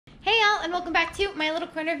and welcome back to my little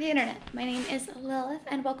corner of the internet. My name is Lilith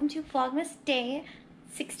and welcome to Vlogmas day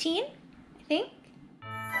 16, I think.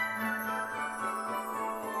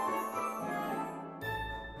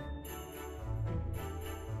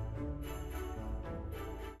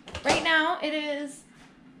 Right now it is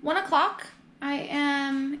 1 o'clock. I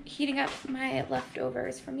am heating up my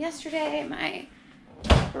leftovers from yesterday, my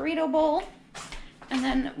burrito bowl. And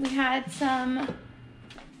then we had some,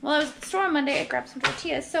 well, I was at the store on Monday, I grabbed some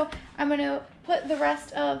tortillas. So I'm gonna put the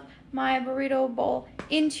rest of my burrito bowl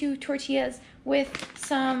into tortillas with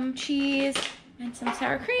some cheese and some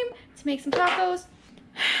sour cream to make some tacos.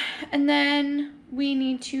 And then we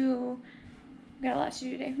got a lot to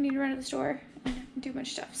do today. We need to run to the store and do a bunch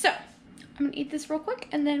of stuff. So I'm gonna eat this real quick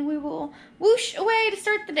and then we will whoosh away to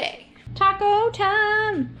start the day. Taco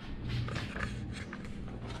time!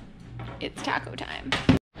 It's taco time.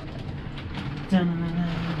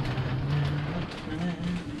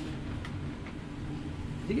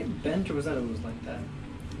 Did it get bent or was that always like that?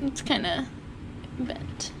 It's kind of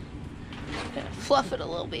bent. Gotta fluff it a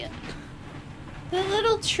little bit. The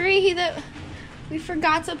little tree that we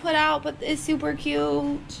forgot to put out but is super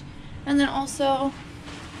cute. And then also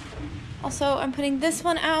I'm putting this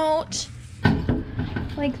one out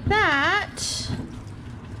like that.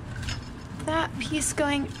 That piece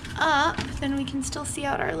going up, then we can still see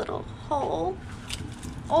out our little hole.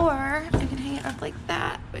 Or I can hang it up like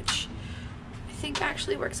that, which I think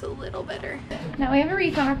actually works a little better. Now we have a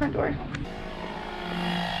reef on our front door.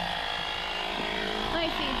 Let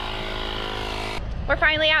me see. We're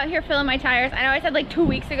finally out here filling my tires. I know I said like 2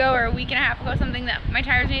 weeks ago or a week and a half ago something that my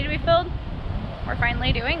tires need to be filled. We're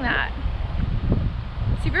finally doing that.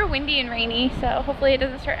 Super windy and rainy, so hopefully it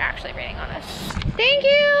doesn't start actually raining on us. Thank you,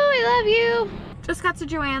 I love you. Just got to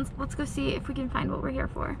Joann's. Let's go see if we can find what we're here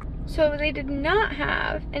for. So they did not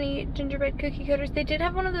have any gingerbread cookie cutters. They did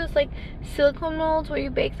have one of those like silicone molds where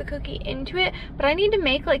you bake the cookie into it, but I need to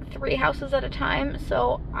make like 3 houses at a time,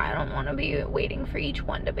 so I don't want to be waiting for each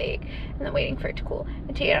one to bake and then waiting for it to cool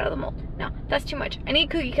and take it out of the mold. No, that's too much. I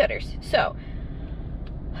need cookie cutters. So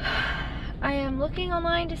I am looking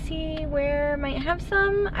online to see where I might have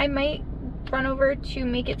some. I might run over to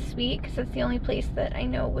Make It Sweet because that's the only place that I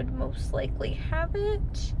know would most likely have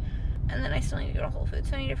it. And then I still need to go to Whole Foods,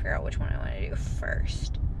 so I need to figure out which one I want to do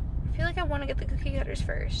first. I feel like I want to get the cookie cutters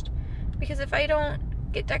first because if I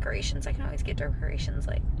don't get decorations, I can always get decorations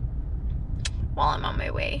like while I'm on my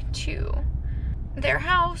way to their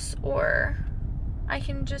house, or I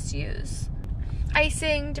can just use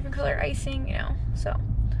icing, different color icing, you know. So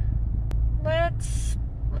let's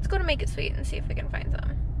go to Make It Sweet and see if we can find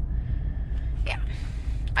some. Yeah,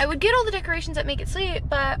 I would get all the decorations at Make It Sweet,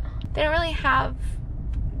 but they don't really have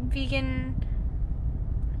vegan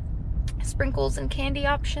sprinkles and candy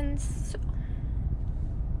options, so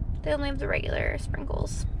they only have the regular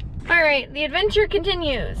sprinkles. All right, the adventure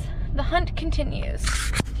continues. The hunt continues.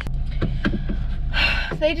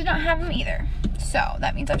 They did not have them either, so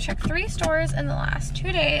that means I've checked 3 stores in the last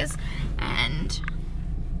 2 days and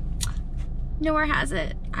nowhere has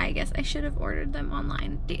it. I guess I should have ordered them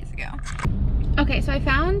online days ago. Okay, so I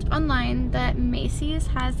found online that Macy's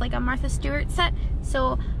has like a Martha Stewart set.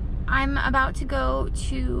 So I'm about to go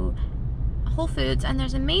to Whole Foods and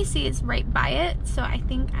there's a Macy's right by it. So I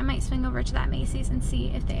think I might swing over to that Macy's and see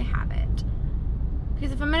if they have it.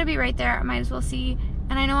 Because if I'm gonna be right there, I might as well see.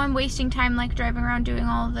 And I know I'm wasting time like driving around doing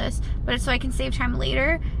all of this, but it's so I can save time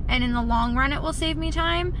later. And in the long run, it will save me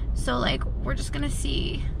time. So like, we're just gonna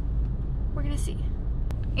see. We're gonna see.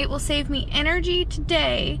 It will save me energy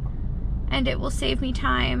today, and it will save me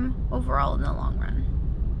time overall in the long run.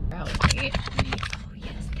 Oh yes, there we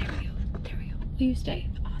go. There we go. Will you stay?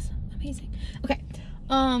 Awesome, amazing. Okay,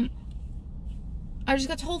 I just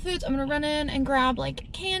got to Whole Foods. I'm gonna run in and grab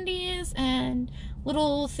like candies and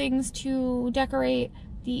little things to decorate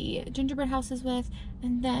the gingerbread houses with,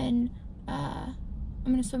 and then I'm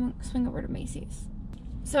gonna swing over to Macy's.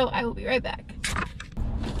 So I will be right back.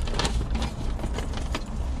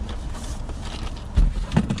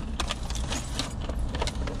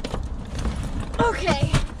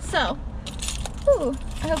 Okay, so, ooh,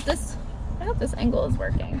 I hope this angle is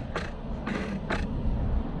working.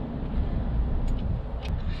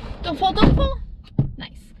 Don't fall, don't fall.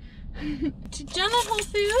 Nice. Done at Whole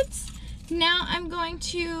Foods. Now I'm going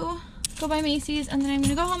to go by Macy's and then I'm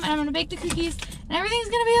gonna go home and I'm gonna bake the cookies and everything's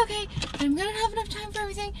gonna be okay. And I'm gonna have enough time for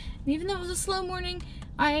everything. And even though it was a slow morning,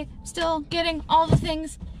 I'm still getting all the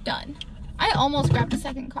things done. I almost grabbed a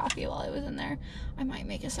second coffee while I was in there. I might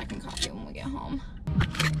make a second coffee when we get home.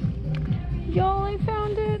 Y'all, I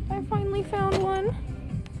found it. I finally found one.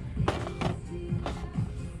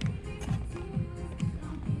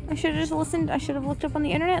 I should have just listened. I should have looked up on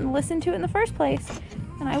the internet and listened to it in the first place.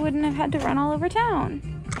 And I wouldn't have had to run all over town.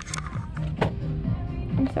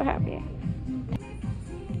 I'm so happy.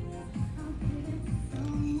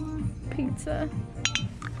 Pizza.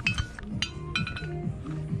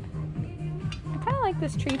 I kind of like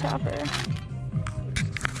this tree topper.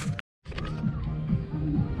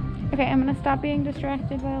 Okay, I'm gonna stop being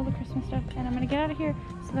distracted by all the Christmas stuff and I'm gonna get out of here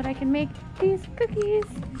so that I can make these cookies.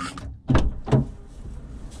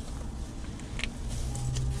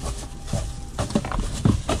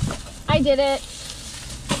 I did it.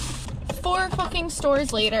 4 fucking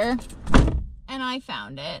stores later and I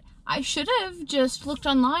found it. I should have just looked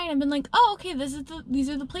online and been like, oh, okay, these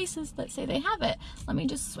are the places that say they have it. Let me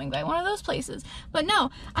just swing by one of those places. But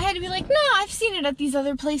no, I had to be like, no, I've seen it at these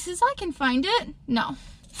other places. I can find it. No.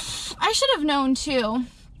 I should have known too.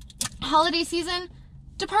 Holiday season,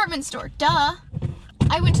 department store, duh.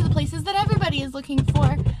 I went to the places that everybody is looking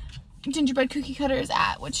for gingerbread cookie cutters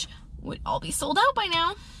at, which would all be sold out by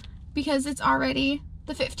now because it's already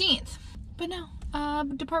the 15th. But no,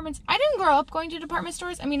 departments. I didn't grow up going to department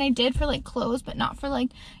stores. I mean, I did for like clothes, but not for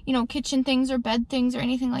like, you know, kitchen things or bed things or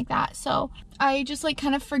anything like that. So I just like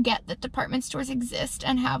kind of forget that department stores exist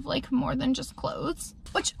and have like more than just clothes.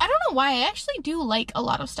 Which I don't know why. I actually do like a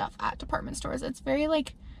lot of stuff at department stores. It's very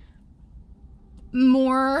like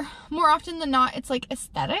more often than not, it's like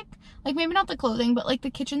aesthetic. Like maybe not the clothing, but like the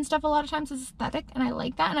kitchen stuff a lot of times is aesthetic, and I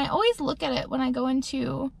like that. And I always look at it when I go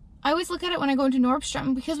into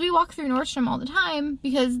Nordstrom, because we walk through Nordstrom all the time,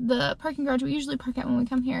 because the parking garage we usually park at when we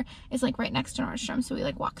come here is like right next to Nordstrom, so we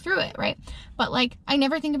like walk through it, right? But like I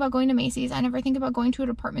never think about going to Macy's. I never think about going to a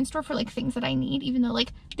department store for like things that I need, even though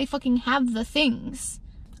like they fucking have the things.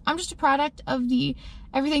 I'm just a product of the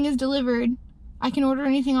everything is delivered. I can order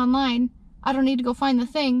anything online. I don't need to go find the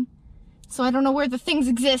thing, so I don't know where the things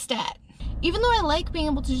exist at. Even though I like being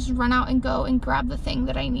able to just run out and go and grab the thing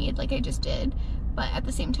that I need, like I just did. But at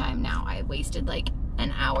the same time, now I wasted like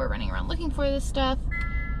an hour running around looking for this stuff.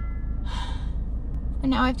 And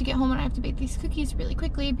now I have to get home and I have to bake these cookies really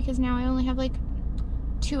quickly because now I only have like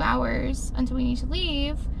 2 hours until we need to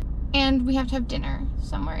leave. And we have to have dinner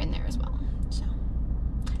somewhere in there as well. So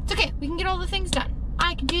it's okay, we can get all the things done.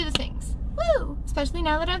 I can do the things. Woo! Especially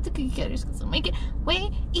now that I have the cookie cutters, because it'll make it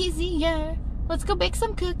way easier. Let's go bake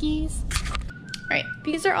some cookies. All right,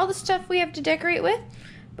 these are all the stuff we have to decorate with.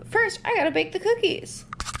 But first, I gotta bake the cookies.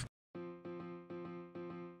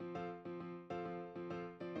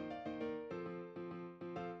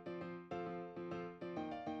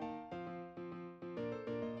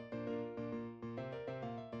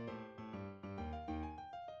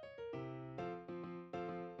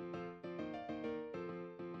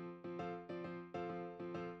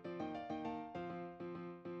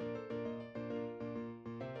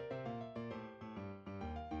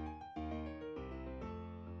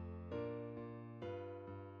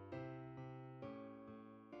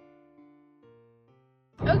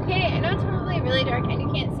 Okay, I know it's probably really dark and you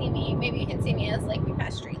can't see me. Maybe you can see me as like we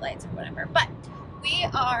pass street lights or whatever. But we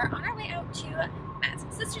are on our way out to Matt's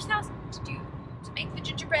sister's house to make the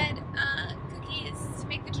gingerbread cookies, to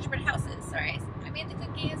make the gingerbread houses. Sorry, I made the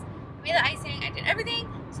cookies, I made the icing, I did everything.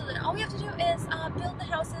 So then all we have to do is build the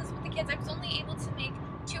houses with the kids. I was only able to make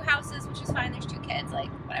 2 houses, which is fine. There's 2 kids, like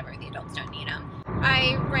whatever. The adults don't need them.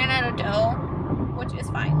 I ran out of dough, which is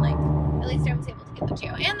fine. Like at least I was able to get the 2.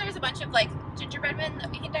 And there's a bunch of like gingerbread men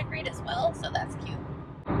that we can decorate as well, so that's cute.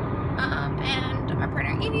 And our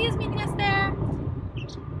partner Evie is meeting us there.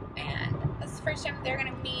 And this is the first time they're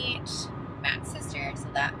gonna meet Matt's sister, so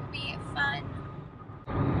that will be fun.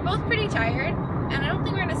 We're both pretty tired, and I don't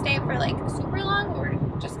think we're gonna stay for like super long. We're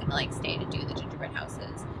just gonna like stay to do the gingerbread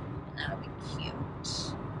houses, and that'll be cute.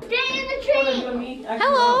 Stay in the tree!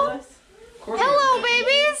 Hello! Hello,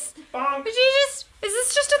 babies! Is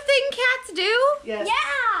this just a thing cats do? Yes.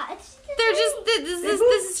 Yeah! It's They're just,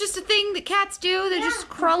 this is just a thing that cats do. They just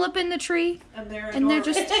crawl up in the tree. And they're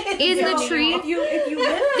just in the tree. If you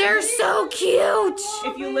lift, They're so cute!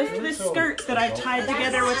 if you lift this skirt that I've tied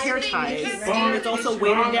together with hair ties, and it's also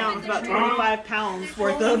weighted down with about 25 pounds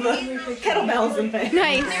worth of kettlebells and things.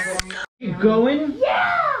 Nice. You going?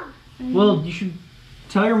 Yeah! Well, you should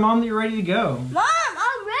tell your mom that you're ready to go. Mom,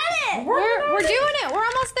 I'm ready! We're doing it. We're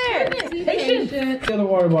almost there. Where'd the other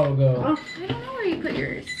water bottle go? I don't know where you put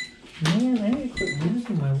yours. Man, I need to quit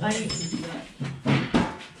using my water.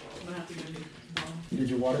 Did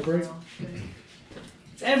your water break?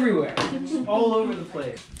 It's everywhere. It's all over the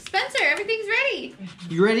place. Spencer, everything's ready.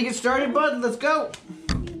 You ready to get started, bud? Let's go.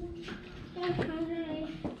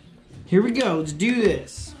 Here we go. Let's do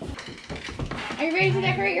this. Are you ready to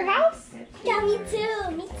decorate your house? Yeah, me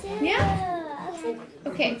too. Me too. Yeah? I was like,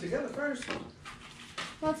 Okay. Together first.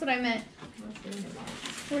 Well, that's what I meant.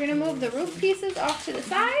 We're gonna move the roof pieces off to the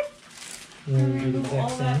side. All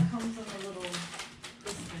that comes in a little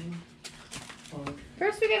this thing.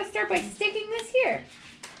 First, we gotta start by sticking this here.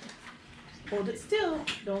 Hold it still.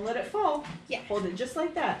 Don't let it fall. Yeah. Hold it just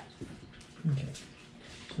like that. Okay.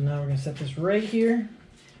 So now we're gonna set this right here.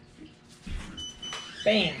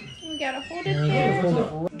 Bam. We gotta hold it Now we're there. gonna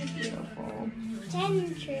hold it.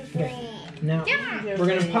 Gingerbread. Now Yeah. we're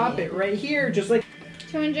gonna pop it right here, just like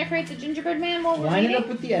Do you want to decorate the gingerbread man while we're line it waiting? up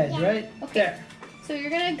with the edge, right? Okay. There. So you're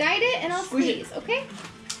gonna guide it and I'll Squeeze squeeze, okay?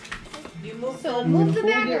 You move So the move the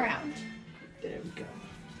hold bag it. around. There we go.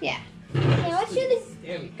 Yeah. Now let's do this.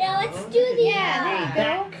 Now let's do the. Yeah, there you go.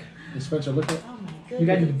 Back. Hey, Spencer, look at Oh my goodness. You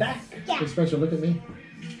gotta do the back. Hey, Spencer, look at me.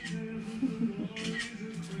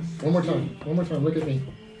 One more time. One more time. Look at me.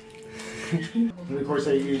 And of course,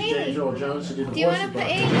 they use Hey. James Earl Jones to do the Do you want to voice put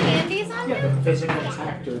box. any candies on it? The physical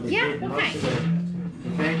actor that Yeah, did most okay. of it.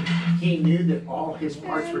 Okay? He knew that all his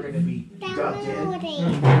parts were going to be dubbed in.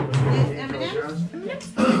 Downloading. James Earl Jones.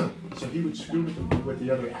 So he would screw with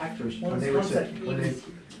the other actors when they would say, when they,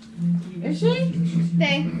 Is she?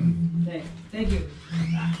 Stay. Thank you.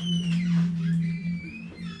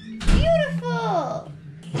 Beautiful.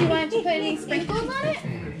 Do you want to put any sprinkles on it?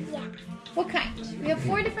 Yeah. What kind? We have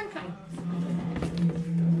 4 different kinds.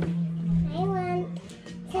 I want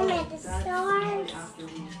some of the stars.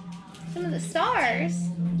 Some of the stars.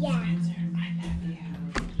 Yeah.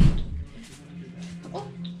 Oh,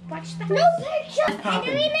 watch that. No picture. I'm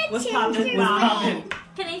doing a What's poppin'? gingerbread. What's poppin'?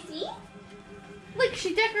 Can I see? Look,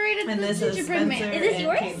 she decorated And the this is gingerbread Spencer man. Is this and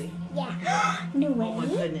yours? Kaylee. Yeah. No way. Oh my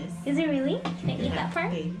goodness. Is it really? Can I eat that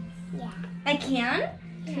part? Baby. Yeah. I can?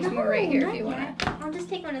 There's more right here if you want it. I'll just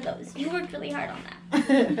take one of those. You worked really hard on that.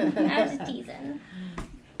 I was just teasing.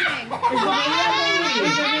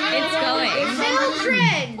 It's going.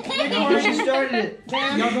 Gingerbread. Oh, she started it.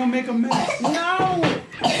 Y'all gonna make a mess. No!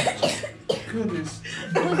 Goodness.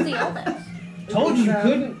 Who's the oldest? Told you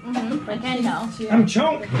couldn't. Like I know. I'm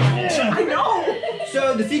chunk. I know.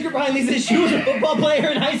 So the secret behind these is she was a football player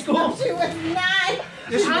in high school. She was not.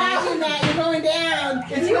 Yes, you Imagine that. You're going down.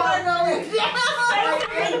 You are going down.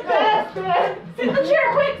 Sit in the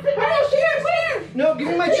chair, quick! Sit in the chair, quick! No, give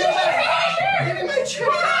me my chair back. Give me my chair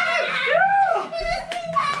back.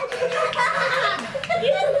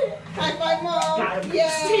 High five, Mom. Yay.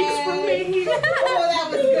 Steaks for me. Oh, that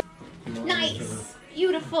was good. Nice.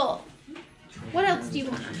 Beautiful. What else do you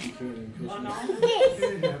want on it? Oh, no.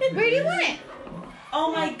 Where do you want it?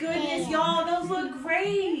 Oh my goodness, y'all, those look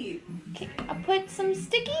great. Okay, I'll put some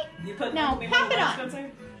sticky. You put No, me pop one it more, on. Spencer?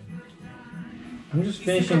 I'm just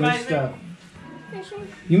finishing this stuff. Fishing.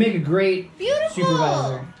 You make a great Beautiful.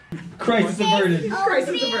 supervisor. Crisis averted.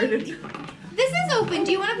 Crisis averted. This is open.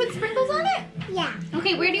 Do you want to put sprinkles on it? Yeah.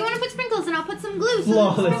 Okay, where do you want to put sprinkles? And I'll put some glue. So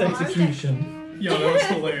Flawless the sprinkles- execution. Yo, that was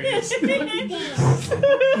hilarious.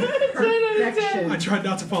 I tried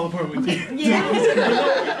not to fall apart with you.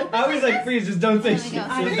 Yeah. I always like freeze, just don't say There we shit. go.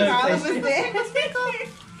 Just I don't think say I was shit. there. Sprinkle.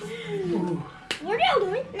 We're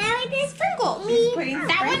doing now like this. Sprinkles.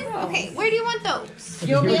 That one? Okay, where do you want those?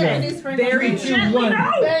 You'll Here we be go. able to do sprinkles. 3, 2, 1,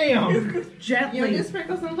 bam! You'll do Gently.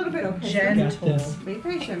 sprinkles in a little bit, okay? Gentle. Be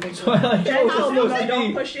patient, big So I like, it was Gentle. supposed to Don't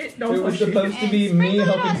be, push it. it Don't was push it. supposed to be And me sprinkle it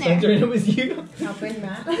helping on there. Spencer, and it was you. Helping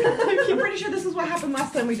Matt. I'm pretty sure this is what happened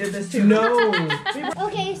last time we did this too. No.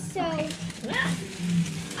 Okay, so I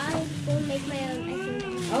will make my own icing.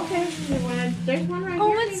 Okay, you wanna, there's one right Oh,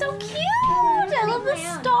 here. it's so cute. I love the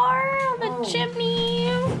star on the chimney.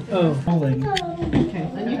 Oh, holding. Okay,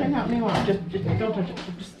 and you can help me wash. Just don't touch it.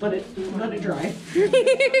 Just let it dry.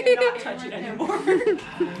 Not touch it anymore. You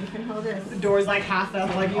can hold it. The door's like half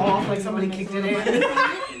up, like off, like somebody kicked it in.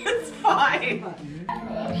 It's fine.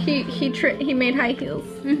 He made high heels.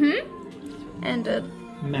 Mm-hmm. And a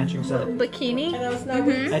Matching set. bikini. And those snow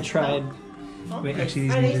boots. I tried. Wait, actually,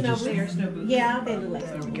 these Are ones they are snow just. boots? Snow boots. Yeah, they look like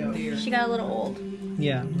snow boots. She got a little old.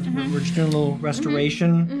 Yeah, we're just doing a little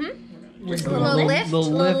restoration. Just a little lift.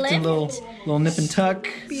 Little lift and little nip and tuck.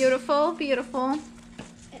 Beautiful, beautiful.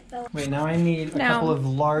 Wait, now I need a Now- couple of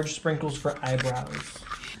large sprinkles for eyebrows.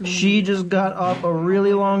 She just got off a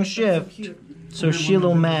really long shift, so she a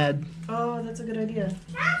little mad. Oh, that's a good idea.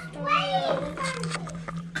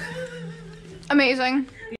 Amazing.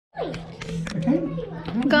 Okay.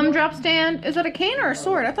 Gumdrop stand. Is that a cane or a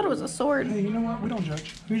sword? I thought it was a sword. Hey, you know what? We don't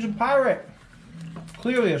judge. He's a pirate.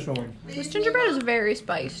 Clearly a sword. This gingerbread is very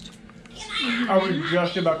spiced. I was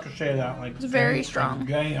just about to say that. Like, It's very strong.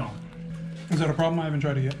 Damn. Is that a problem? I haven't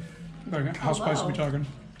tried it yet. Okay, how spicy we talking?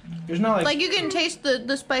 There's not Like you can taste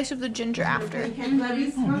the spice of the ginger after. Oh,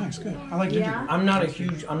 nice, good. I like gingerbread. I'm not a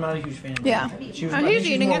huge fan. Of Yeah. it. She was, Oh, I he's think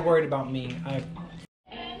she's eating more it. worried about me.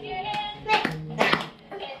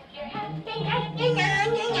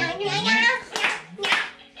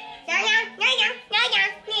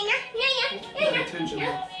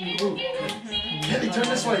 Kenny, turn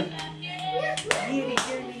this way.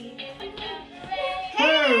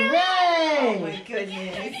 Hooray!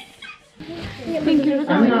 Goodness. Thank you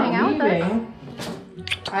for I'm coming to hang out not with us. leaving.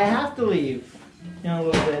 I have to leave in a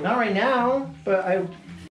little bit. Not right now, but I.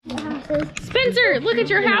 Spencer, look at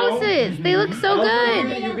your houses. They look so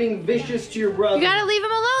good. You're being vicious to your brother. You gotta leave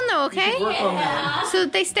them alone though, okay? Work on that. So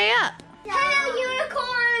that they stay up. Hello,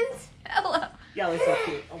 unicorns. Hello. Yeah, they're so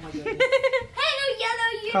cute. Oh my goodness. Hello, yellow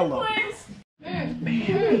Hello. unicorns.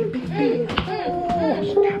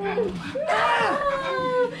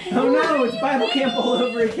 Oh no, it's Bible camp all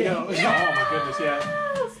over again. Oh my goodness, yeah.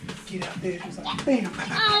 Get out there. She's like, bam.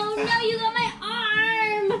 Oh no, you got my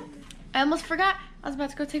arm. I almost forgot. I was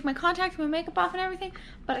about to go take my contacts, my makeup off and everything,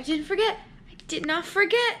 but I didn't forget. I did not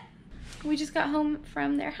forget. We just got home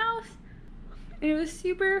from their house. It was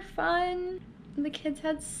super fun. The kids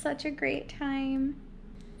had such a great time.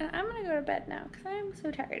 And I'm gonna go to bed now because I'm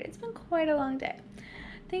so tired. It's been quite a long day.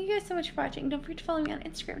 Thank you guys so much for watching. Don't forget to follow me on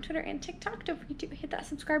Instagram, Twitter, and TikTok. Don't forget to hit that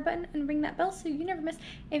subscribe button and ring that bell so you never miss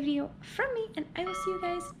a video from me. And I will see you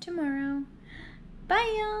guys tomorrow.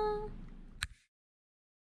 Bye, y'all.